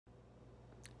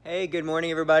Hey, good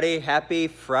morning, everybody. Happy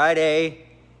Friday.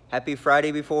 Happy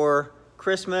Friday before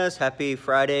Christmas. Happy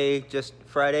Friday, just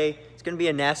Friday. It's going to be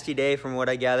a nasty day from what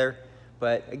I gather.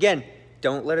 But again,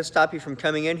 don't let it stop you from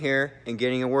coming in here and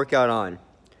getting a workout on.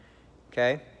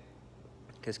 Okay?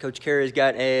 Because Coach Carey's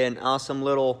got an awesome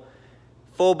little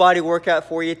full body workout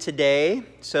for you today.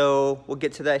 So we'll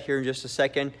get to that here in just a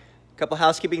second. A couple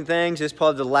housekeeping things. This is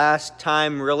probably the last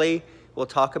time really we'll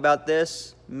talk about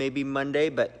this. Maybe Monday,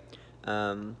 but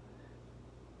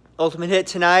Ultimate Hit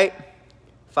tonight,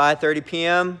 5:30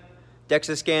 p.m.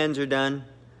 DEXA scans are done.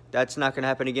 That's not going to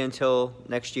happen again until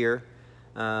next year.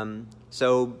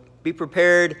 So be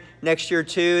prepared next year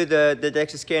too. The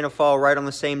DEXA scan will fall right on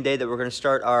the same day that we're going to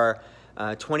start our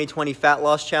 2020 Fat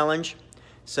Loss Challenge.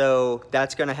 So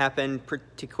that's going to happen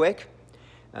pretty quick.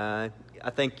 I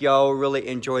think y'all really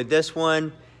enjoyed this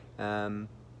one.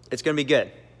 It's going to be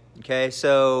good. Okay,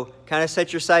 so kind of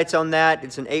set your sights on that.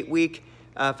 It's an 8-week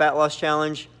fat loss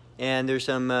challenge, and there's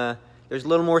a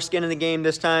little more skin in the game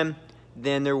this time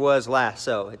than there was last.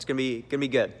 So it's gonna be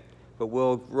good. But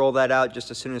we'll roll that out just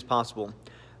as soon as possible.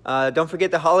 Don't forget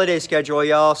the holiday schedule,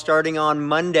 y'all. Starting on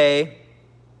Monday.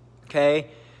 Okay,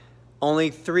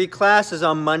 only 3 classes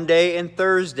on Monday and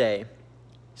Thursday.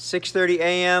 6:30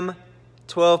 a.m.,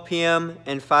 12 p.m.,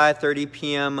 and 5:30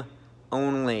 p.m.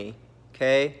 only.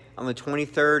 Okay, on the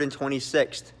 23rd and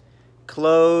 26th.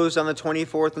 Close on the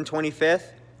 24th and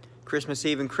 25th, Christmas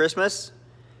Eve and Christmas.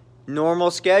 Normal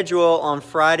schedule on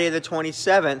Friday the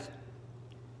 27th,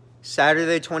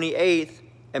 Saturday the 28th,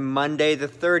 and Monday the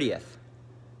 30th.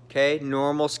 Okay,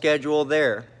 normal schedule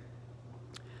there.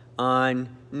 On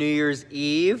New Year's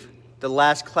Eve, the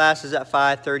last class is at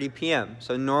 5:30 p.m.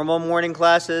 So normal morning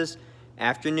classes,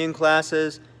 afternoon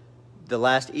classes, the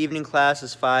last evening class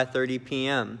is 5:30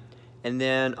 p.m. And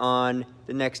then on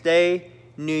the next day,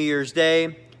 New Year's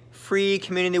Day, free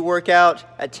community workout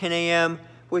at 10 a.m.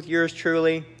 with yours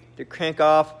truly to crank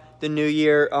off the new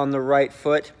year on the right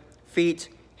foot, feet,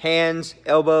 hands,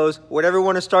 elbows, whatever you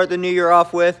want to start the new year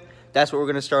off with, that's what we're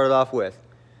going to start it off with.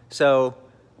 So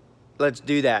let's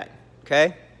do that,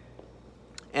 okay?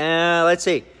 And let's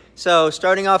see. So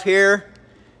starting off here,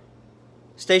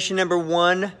 station number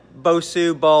 1,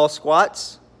 Bosu ball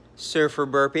squats, surfer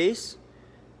burpees.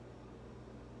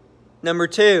 Number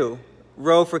 2,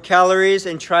 row for calories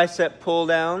and tricep pull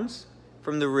downs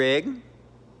from the rig.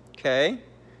 Okay.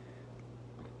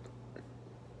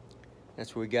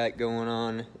 That's what we got going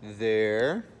on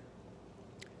there.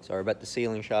 Sorry about the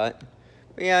ceiling shot.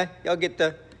 But yeah, y'all get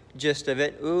the gist of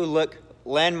it. Ooh, look,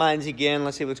 landmines again.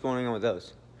 Let's see what's going on with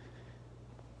those.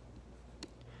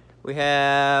 We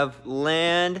have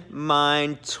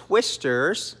landmine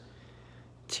twisters,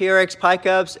 TRX pike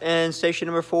ups, and station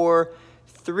number 4,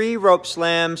 3 rope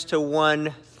slams to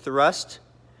 1 thrust,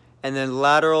 and then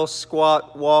lateral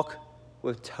squat walk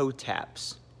with toe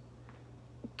taps.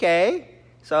 Okay,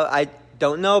 so I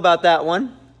don't know about that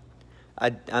one.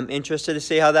 I'm interested to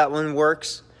see how that one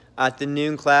works at the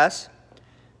noon class.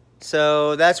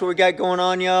 So that's what we got going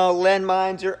on, y'all.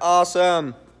 Landmines are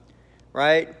awesome,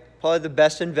 right? Probably the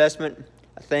best investment,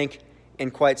 I think,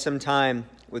 in quite some time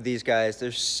with these guys.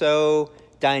 They're so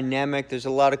dynamic. There's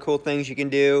a lot of cool things you can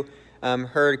do.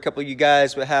 Heard a couple of you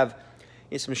guys would have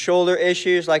some shoulder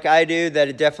issues like I do, that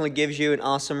it definitely gives you an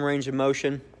awesome range of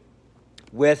motion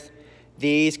with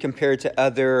these compared to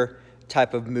other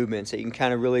type of movements that you can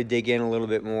kind of really dig in a little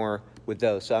bit more with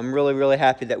those. So I'm really, really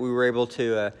happy that we were able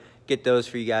to get those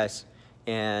for you guys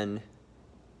and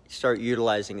start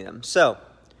utilizing them. So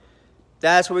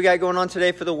that's what we got going on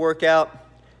today for the workout.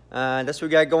 That's what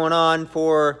we got going on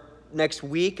for next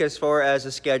week as far as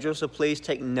the schedule. So please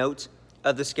take note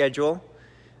of the schedule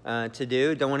to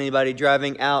do. Don't want anybody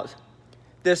driving out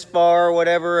this far or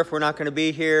whatever if we're not going to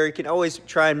be here. You can always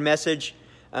try and message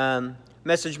me on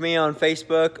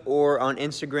Facebook or on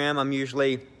Instagram. I'm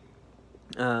usually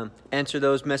answer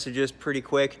those messages pretty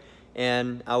quick,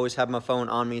 and I always have my phone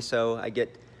on me so I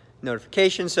get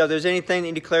notifications. So if there's anything that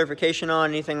you need clarification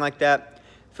on, anything like that,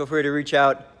 feel free to reach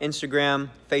out. Instagram,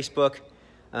 Facebook,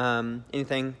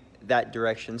 anything that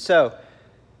direction. So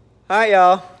all right,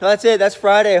 y'all. Well, that's it. That's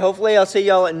Friday. Hopefully, I'll see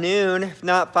y'all at noon, if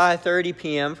not 5:30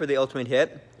 p.m. for the Ultimate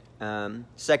Hit.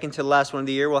 Second to the last one of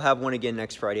the year. We'll have one again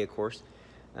next Friday, of course.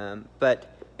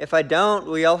 But if I don't,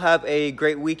 we all have a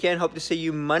great weekend. Hope to see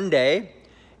you Monday.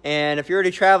 And if you're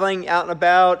already traveling out and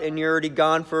about and you're already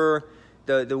gone for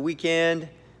the weekend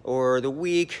or the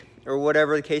week or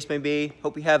whatever the case may be,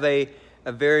 hope you have a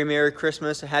very Merry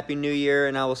Christmas, a Happy New Year,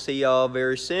 and I will see y'all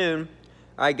very soon.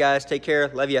 All right, guys. Take care.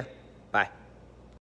 Love ya.